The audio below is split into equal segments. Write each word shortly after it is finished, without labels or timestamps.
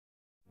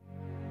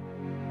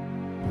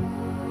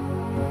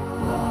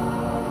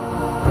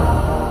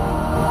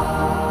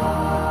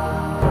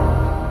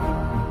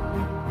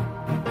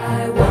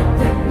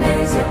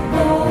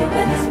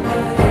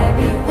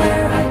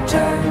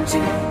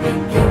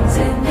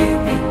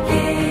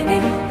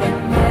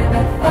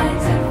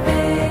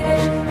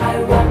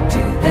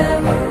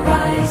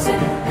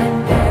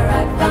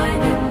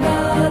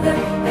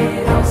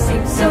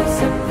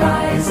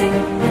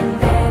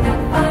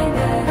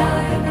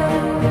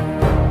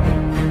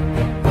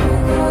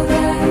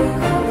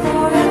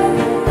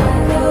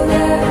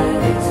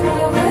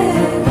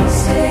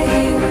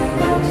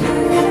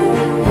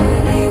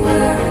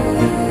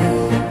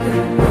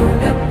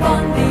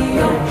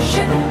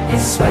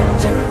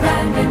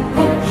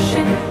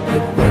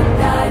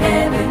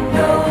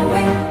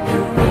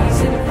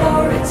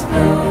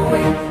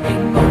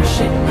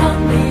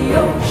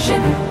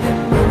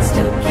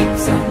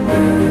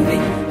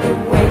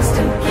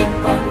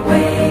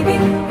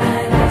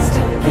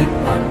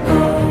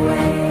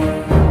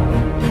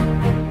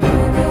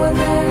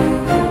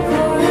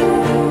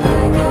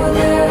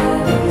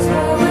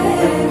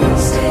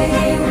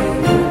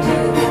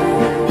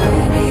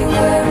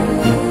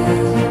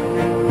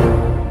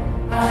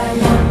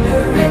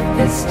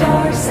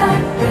your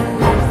side, the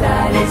life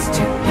that is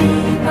to be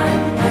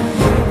mine. And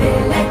will they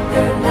let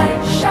their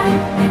light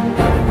shine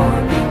enough for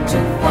me to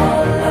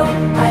follow?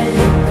 I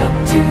look up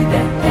to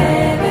the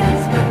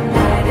heavens, the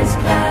night is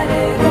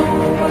clouded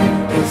over.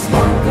 No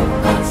smoke of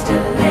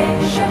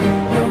constellation,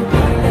 no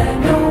Vela,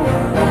 no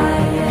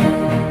Orion.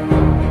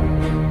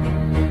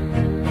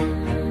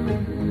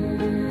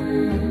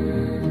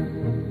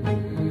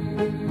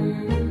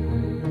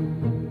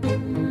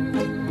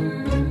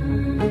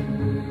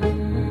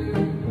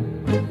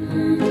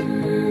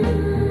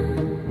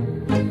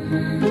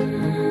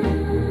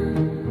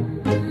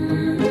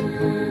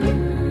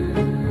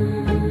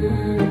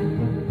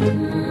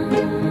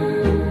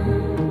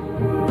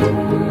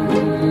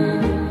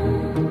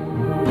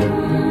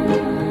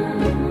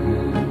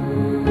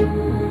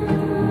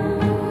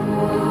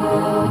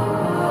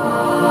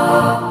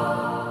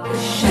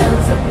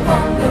 Shells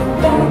upon the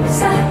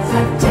roadsides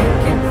have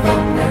taken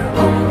from their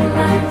own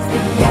lines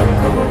the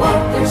echo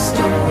of their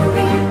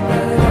story,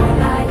 but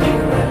all I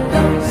hear are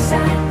low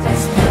sighs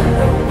as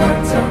willow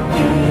words are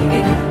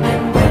weaving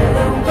and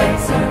willow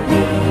ways are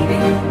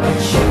leaving. But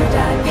should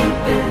I be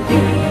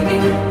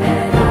believing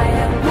that I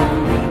am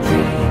only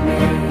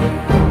dreaming?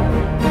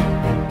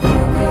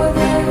 I'll go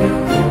there,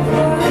 I'll go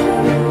forever,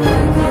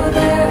 I'll go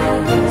there,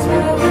 I'll lose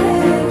my way,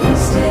 I'll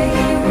stay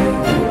here,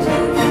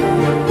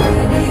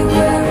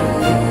 anywhere.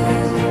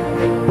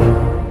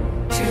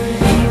 To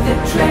leave the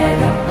tread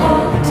of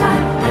all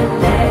time and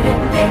let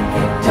it make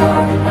a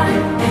dark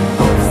line, in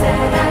hopes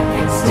that I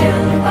can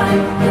still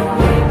find the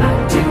way back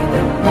to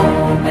the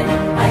moment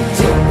I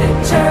took the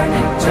turn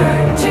and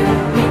turned to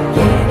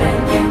begin a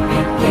new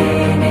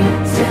beginning.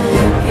 Still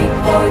looking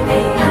for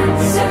the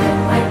answer,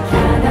 I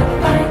cannot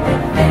find the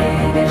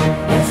finish.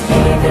 It's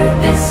either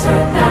this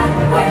or that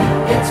way,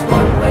 it's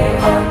one way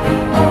or the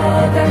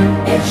other.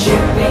 It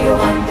should